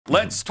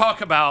Let's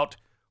talk about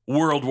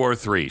World War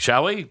III,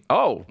 shall we?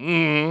 Oh.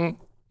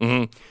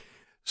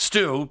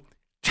 Stu,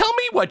 tell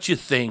me what you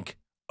think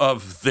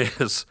of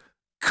this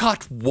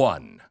cut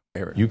one.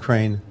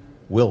 Ukraine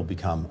will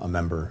become a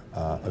member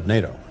of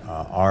NATO.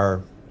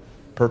 Our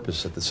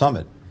purpose at the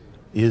summit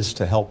is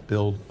to help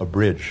build a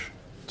bridge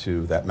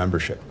to that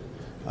membership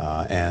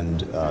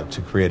and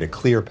to create a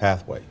clear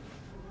pathway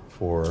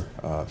for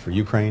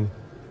Ukraine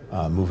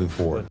moving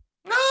forward.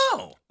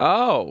 No.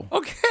 Oh.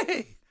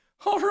 Okay.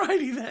 All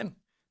righty then.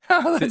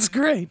 Oh, that's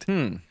great.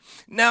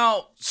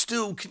 Now,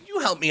 Stu, can you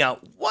help me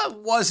out?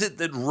 What was it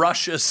that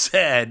Russia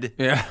said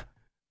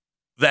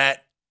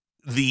that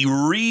the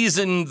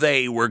reason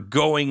they were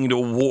going to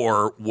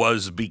war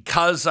was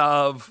because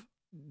of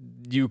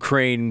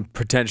Ukraine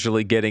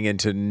potentially getting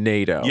into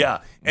NATO? Yeah.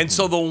 And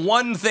so the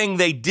one thing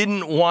they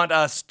didn't want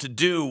us to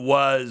do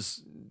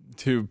was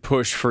to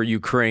push for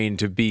Ukraine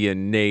to be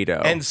in NATO.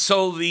 And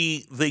so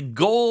the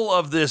goal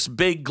of this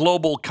big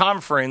global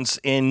conference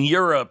in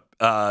Europe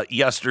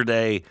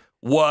yesterday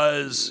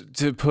was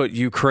to put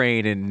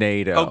Ukraine in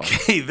NATO.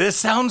 Okay, this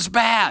sounds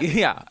bad.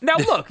 Yeah. Now,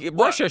 look,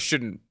 Russia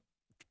shouldn't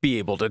be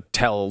able to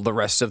tell the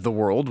rest of the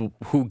world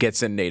who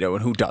gets in NATO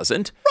and who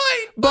doesn't.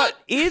 Right. But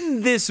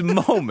in this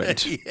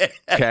moment,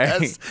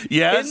 yes,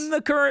 in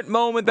the current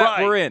moment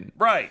that we're in,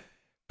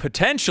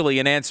 potentially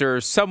an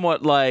answer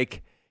somewhat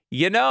like,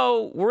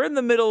 we're in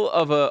the middle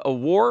of a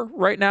war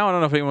right now. I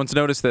don't know if anyone's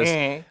noticed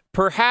this.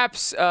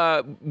 Perhaps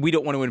we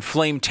don't want to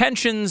inflame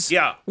tensions.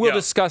 We'll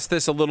discuss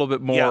this a little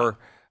bit more.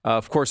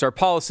 Of course, our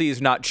policy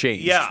has not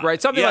changed, right?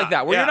 Something like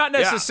that, where you're not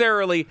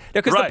necessarily,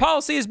 because the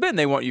policy has been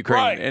they want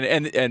Ukraine,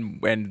 and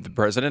the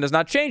president has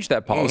not changed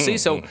that policy.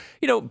 So,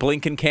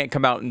 Blinken can't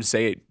come out and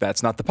say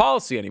that's not the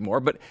policy anymore,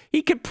 but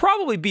he could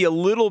probably be a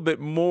little bit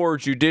more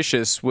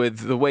judicious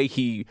with the way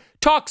he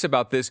talks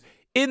about this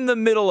in the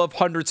middle of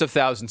hundreds of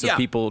thousands of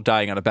people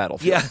dying on a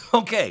battlefield. Yeah,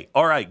 okay.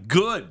 All right,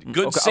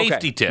 good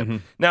safety tip.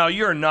 Now,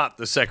 you're not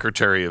the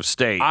Secretary of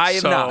State. I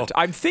am not.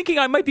 I'm thinking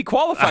I might be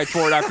qualified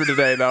for it after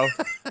today, though.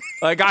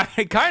 Like, I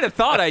kind of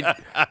thought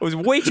I was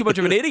way too much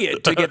of an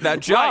idiot to get that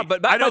job,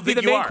 but that might be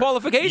the main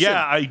qualification.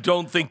 Yeah, I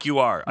don't think you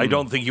are. I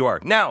don't think you are.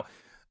 Now,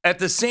 at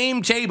the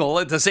same table,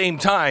 at the same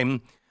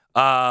time,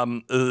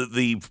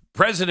 the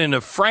president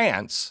of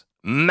France,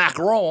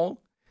 Macron,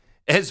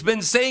 has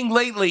been saying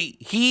lately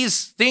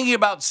he's thinking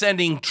about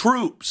sending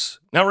troops.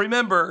 Now,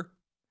 remember,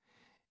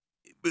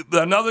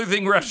 another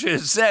thing Russia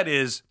has said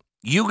is,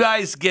 you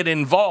guys get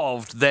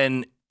involved,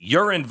 then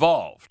you're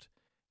involved.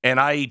 And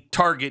I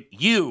target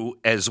you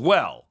as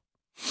well.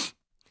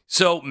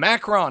 So,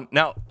 Macron,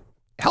 now,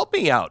 help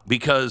me out,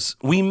 because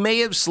we may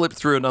have slipped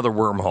through another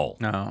wormhole.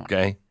 No.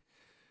 Okay?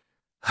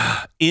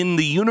 In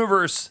the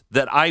universe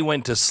that I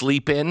went to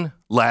sleep in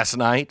last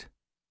night,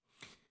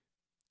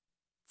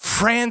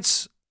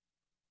 France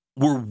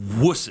were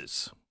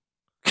wusses.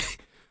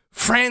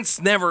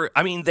 France never,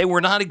 they were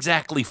not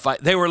exactly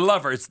they were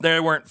lovers, they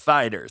weren't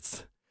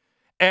fighters.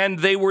 And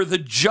they were the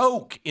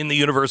joke in the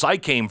universe I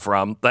came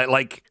from, that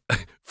like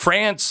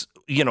France,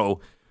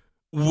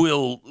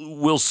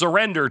 will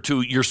surrender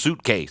to your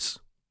suitcase.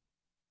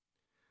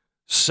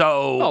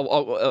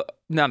 So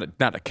not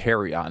a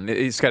carry-on.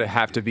 It's got to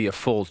have to be a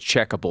full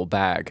checkable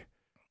bag.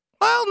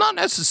 Well, not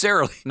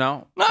necessarily.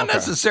 No? Not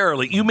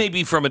necessarily. You may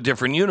be from a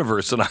different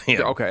universe than I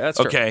am. Okay, that's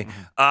true. Okay.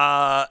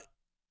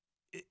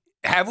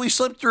 Have we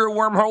slipped through a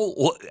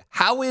wormhole?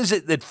 How is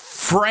it that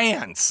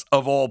France,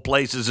 of all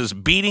places, is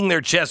beating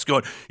their chest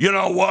going, you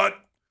know what?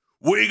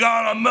 We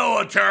got a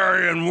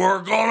military and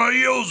we're going to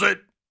use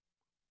it.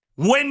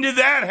 When did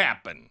that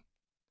happen?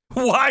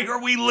 Why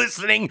are we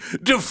listening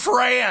to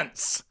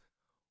France?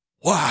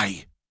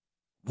 Why?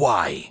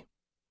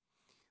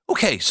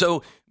 Okay,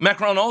 so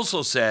Macron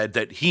also said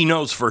that he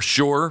knows for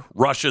sure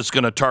Russia's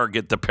going to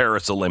target the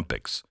Paris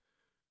Olympics.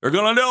 They're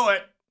going to do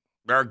it.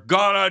 They're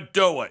going to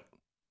do it.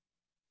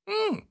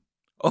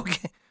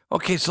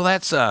 Okay, so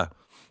that's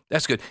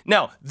good.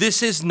 Now, this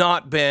has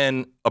not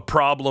been a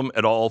problem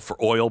at all for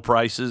oil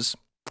prices.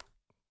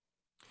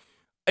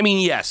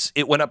 Yes,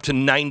 it went up to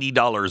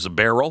 $90 a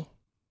barrel,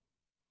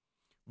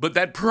 but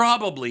that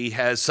probably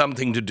has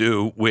something to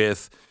do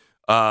with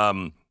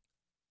Iran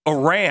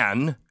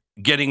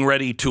getting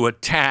ready to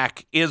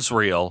attack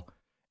Israel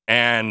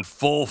and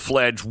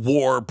full-fledged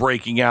war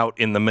breaking out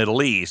in the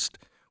Middle East,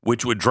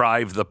 which would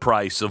drive the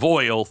price of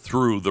oil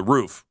through the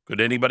roof. Could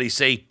anybody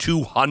say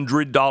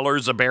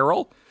 $200 a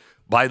barrel?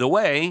 By the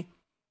way,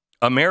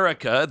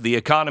 America, the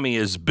economy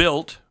is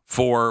built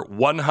for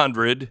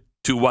 $100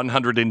 to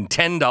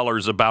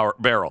 $110 a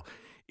barrel.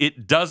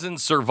 It doesn't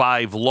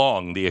survive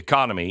long, the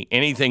economy.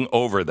 Anything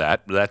over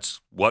that,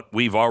 that's what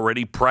we've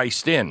already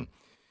priced in.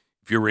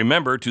 If you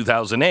remember,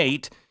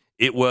 2008,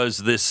 it was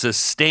this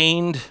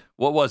sustained,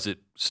 what was it,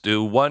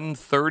 Stu,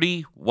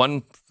 $130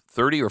 or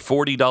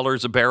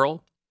 $40 a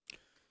barrel?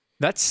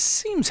 That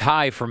seems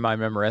high from my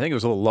memory. I think it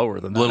was a little lower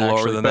than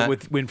that. But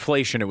with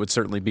inflation, it would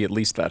certainly be at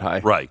least that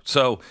high. Right.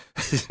 So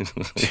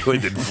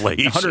with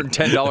inflation,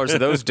 $110 of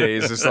those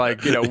days is like,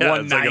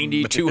 $190, like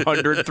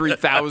 $200,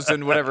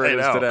 $3,000, whatever it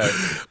is today.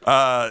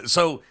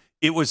 So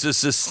it was a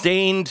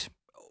sustained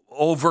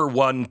over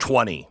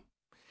 120.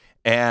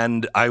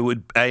 And I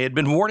had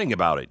been warning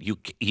about it.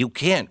 You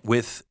can't,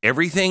 with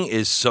everything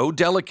is so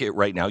delicate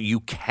right now, you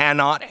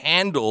cannot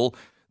handle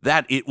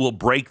that. It will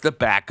break the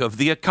back of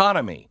the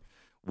economy.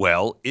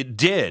 Well, it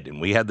did,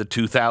 and we had the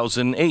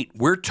 2008.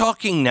 We're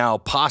talking now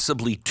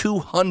possibly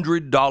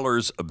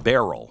 $200 a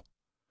barrel.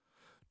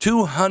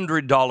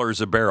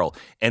 $200 a barrel.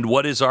 And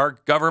what is our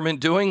government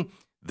doing?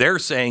 They're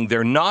saying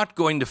they're not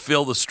going to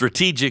fill the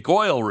strategic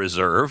oil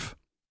reserve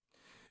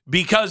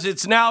because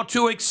it's now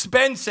too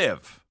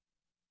expensive.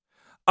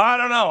 I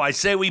don't know. I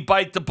say we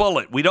bite the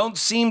bullet. We don't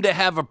seem to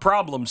have a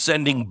problem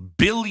sending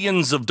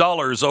billions of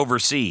dollars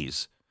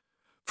overseas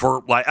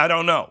for, like, I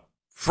don't know.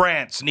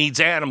 France needs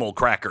animal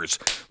crackers.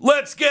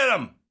 Let's get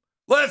them.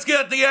 Let's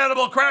get the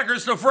animal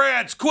crackers to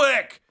France,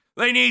 quick.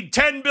 They need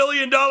 $10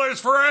 billion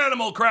for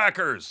animal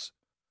crackers.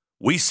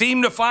 We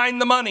seem to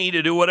find the money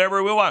to do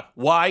whatever we want.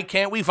 Why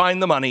can't we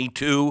find the money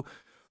to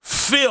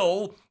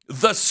fill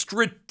the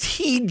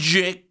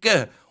strategic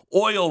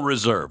oil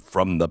reserve?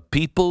 From the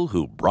people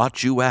who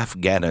brought you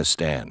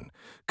Afghanistan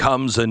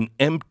comes an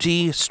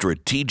empty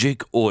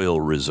strategic oil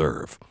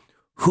reserve.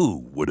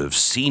 Who would have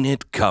seen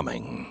it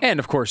coming? And,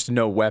 of course,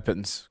 no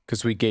weapons,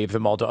 because we gave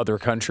them all to other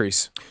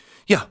countries.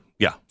 Yeah.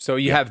 So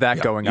you have that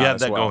going on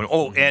as well.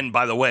 Oh, and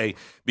by the way,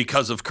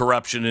 because of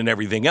corruption and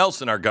everything else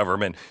in our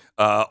government,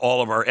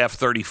 all of our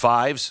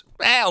F-35s,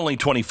 only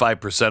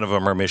 25% of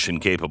them are mission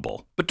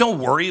capable. But don't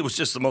worry, it was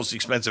just the most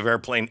expensive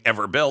airplane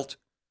ever built.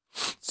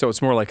 So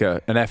it's more like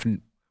an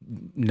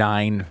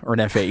F-9 or an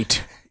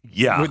F-8.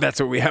 Yeah. That's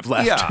what we have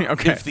left. Yeah,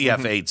 okay. If the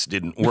F-8s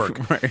didn't work.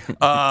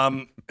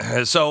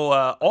 Right. So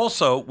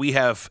also, we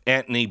have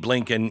Antony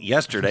Blinken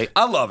yesterday.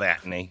 I love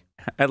Antony.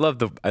 I love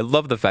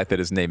the fact that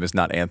his name is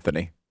not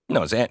Anthony.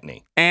 No, it's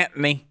Antony.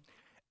 Antony.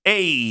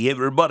 Hey,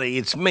 everybody,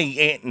 it's me,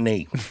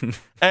 Antony.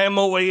 I'm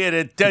over here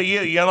to tell you,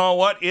 you know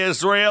what?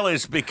 Israel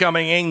is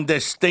becoming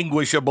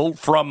indistinguishable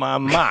from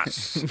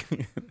Hamas.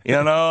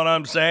 You know what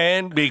I'm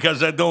saying?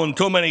 Because they're doing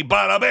too many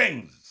bada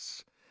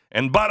bings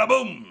and bada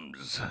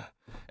booms.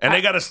 And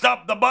they got to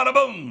stop the bada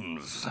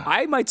booms.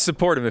 I might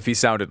support him if he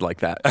sounded like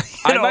that.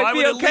 I might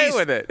be okay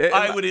with it.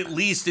 I would at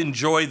least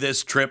enjoy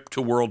this trip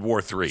to World War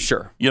III.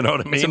 Sure. You know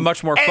what I mean? It's a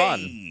much more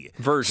fun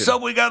version. So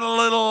we got a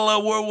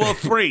little World War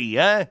III,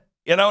 huh?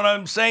 You know what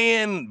I'm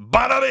saying?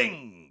 Bada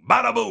bing,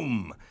 bada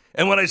boom.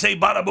 And when I say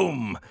bada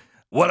boom,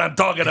 what I'm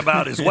talking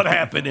about is what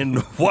happened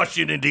in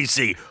Washington,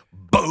 D.C.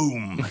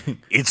 Boom.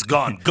 It's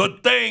gone.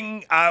 Good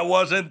thing I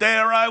wasn't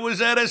there. I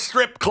was at a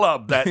strip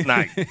club that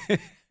night.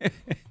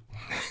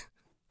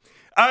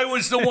 I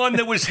was the one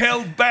that was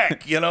held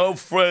back, you know,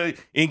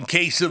 in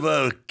case of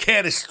a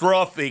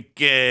catastrophic,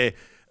 event,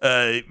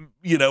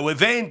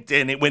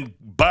 and it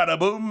went bada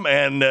boom,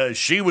 and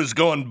she was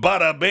going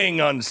bada bing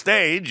on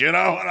stage, you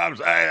know what I'm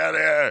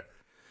saying?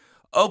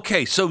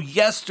 Okay, so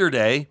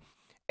yesterday,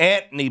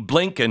 Antony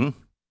Blinken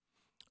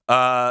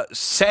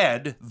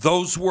said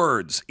those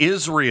words: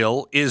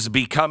 Israel is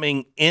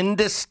becoming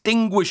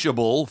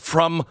indistinguishable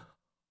from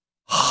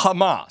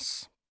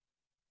Hamas.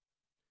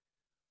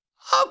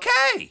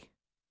 Okay.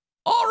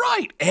 All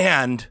right.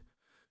 And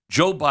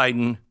Joe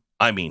Biden,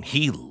 I mean,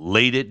 he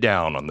laid it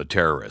down on the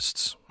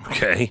terrorists.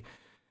 Okay.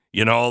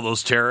 You know, all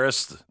those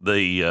terrorists,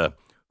 the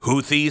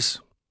Houthis.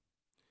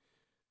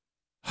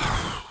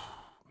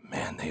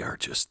 Man, they're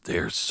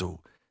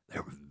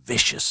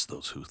vicious,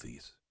 those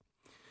Houthis.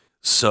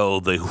 So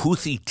the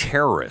Houthi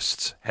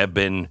terrorists have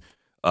been,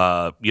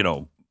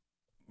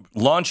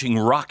 launching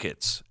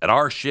rockets at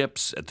our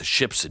ships, at the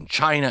ships in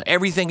China,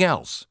 everything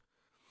else.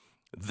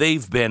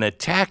 They've been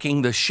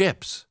attacking the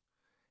ships.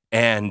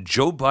 And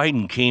Joe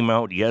Biden came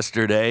out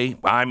yesterday,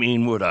 I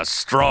mean, with a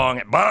strong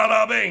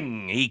bada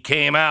bing. He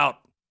came out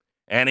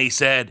and he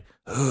said,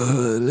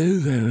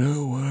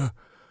 listen,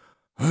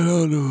 I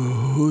don't know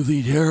who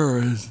the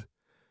terrorists,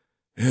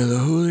 and the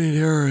Houthi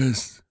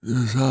terrorists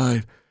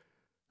decide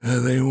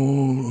that they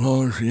won't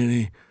launch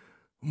any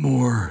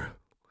more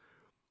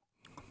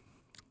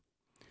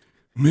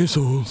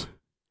missiles.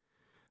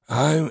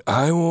 I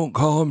won't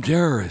call them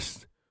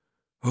terrorists,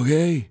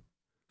 okay?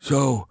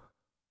 So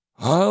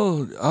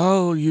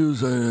I'll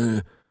use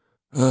a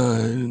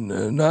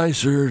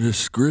nicer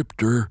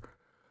descriptor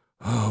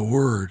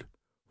word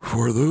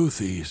for the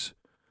Houthis.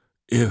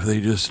 If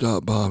they just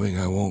stop bombing,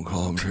 I won't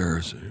call them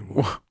terrorists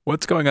anymore.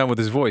 What's going on with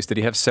his voice? Did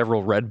he have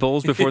several Red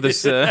Bulls before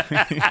this? I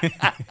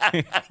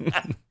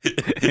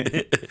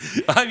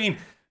mean,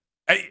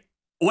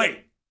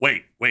 wait.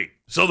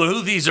 So the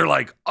Houthis are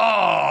like,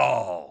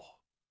 oh,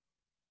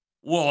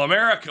 well,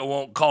 America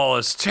won't call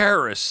us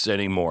terrorists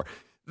anymore.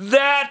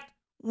 That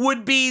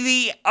would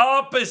be the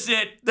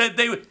opposite. That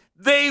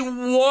they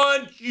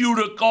want you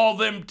to call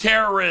them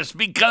terrorists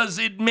because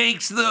it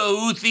makes the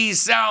Houthis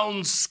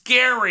sound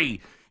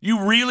scary.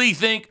 You really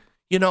think,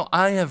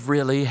 I've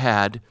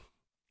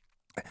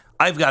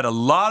got a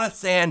lot of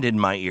sand in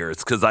my ears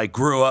because I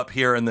grew up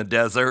here in the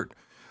desert,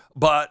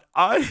 but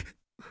I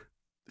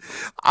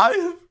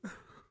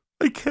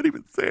I can't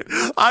even say it.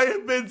 I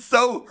have been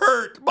so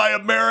hurt by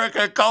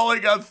America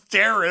calling us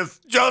terrorists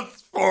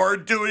just for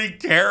doing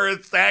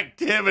terrorist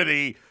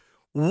activity.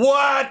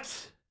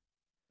 What?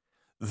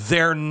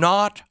 They're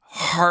not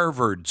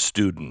Harvard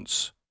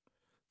students.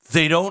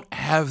 They don't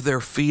have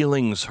their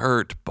feelings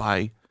hurt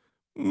by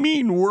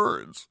mean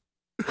words.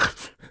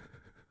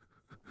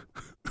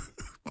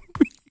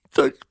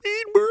 Such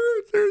mean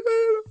words.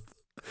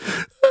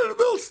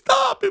 They'll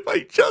stop if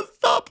I just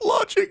stop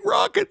launching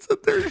rockets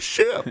at their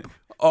ship.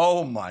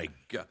 Oh, my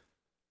God.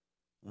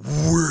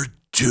 We're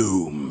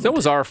doomed. It's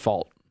always our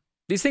fault.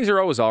 These things are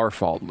always our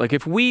fault. Like,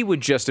 if we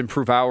would just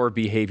improve our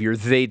behavior,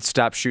 they'd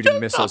stop shooting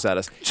missiles at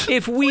us.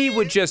 If we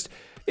would just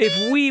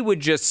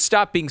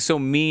stop being so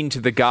mean to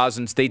the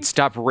Gazans, they'd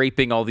stop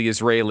raping all the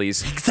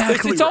Israelis.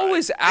 Exactly. It's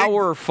always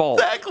our fault.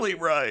 Exactly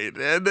right.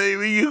 And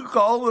you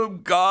call them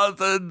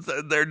Gazans,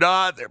 and they're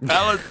not. They're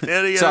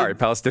Palestinians. Sorry,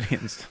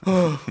 Palestinians.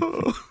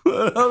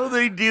 How do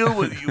they deal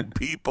with you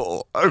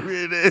people? I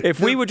mean,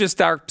 if we would just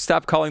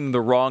stop calling them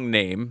the wrong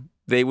name,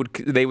 they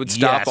would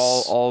stop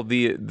all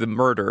the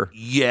murder.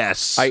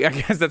 Yes. I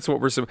guess that's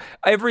what we're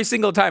every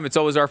single time. It's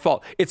always our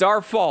fault. It's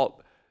our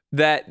fault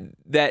that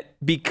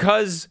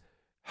because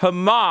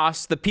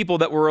Hamas, the people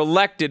that were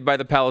elected by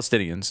the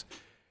Palestinians,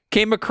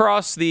 came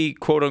across the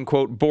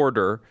quote-unquote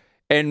border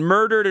and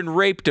murdered and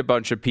raped a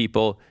bunch of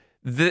people,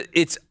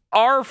 it's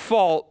our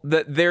fault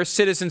that their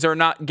citizens are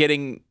not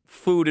getting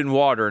food and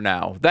water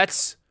now.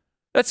 That's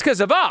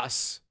because of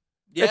us.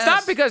 Yes. It's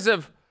not because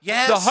of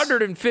the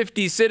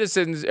 150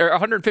 citizens or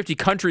 150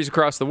 countries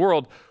across the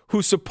world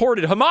who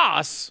supported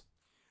Hamas.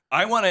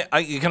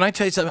 Can I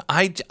tell you something?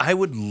 I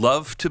would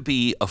love to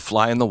be a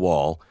fly on the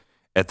wall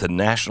at the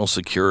National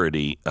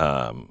Security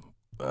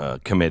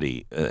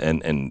Committee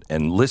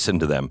and listen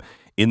to them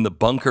in the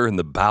bunker in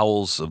the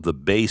bowels of the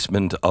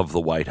basement of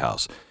the White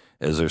House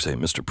as they're saying,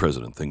 Mr.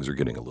 President, things are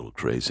getting a little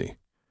crazy.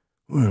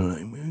 Well,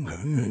 I've got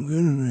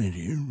an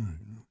idea.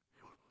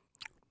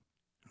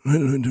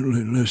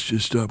 Let's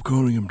just stop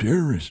calling them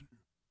terrorists.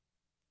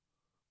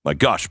 My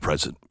gosh,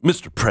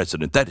 Mr.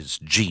 President, that is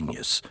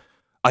genius.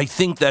 I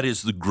think that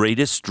is the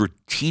greatest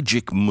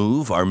strategic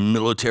move our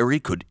military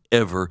could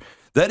ever.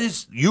 That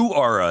is, you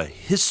are a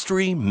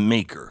history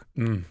maker.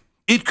 Mm.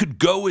 It could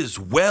go as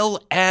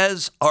well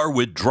as our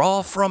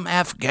withdrawal from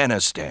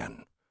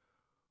Afghanistan.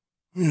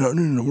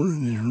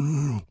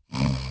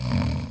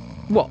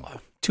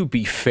 Well, to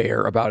be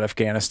fair about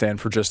Afghanistan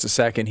for just a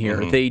second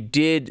here, they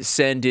did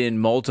send in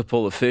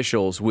multiple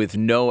officials with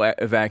no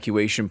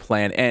evacuation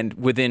plan and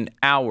within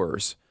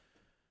hours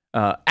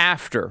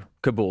after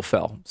Kabul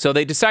fell. So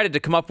they decided to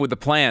come up with a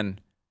plan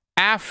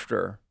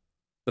after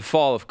the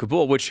fall of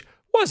Kabul, which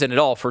wasn't at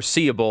all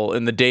foreseeable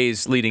in the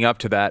days leading up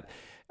to that.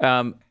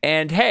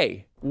 And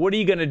hey, what are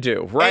you going to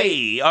do, right?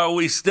 Hey, are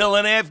we still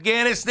in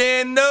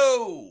Afghanistan?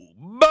 No.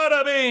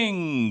 Bada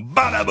bing,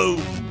 bada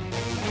boom.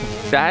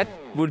 That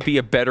would be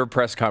a better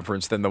press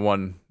conference than the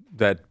one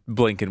that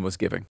Blinken was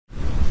giving.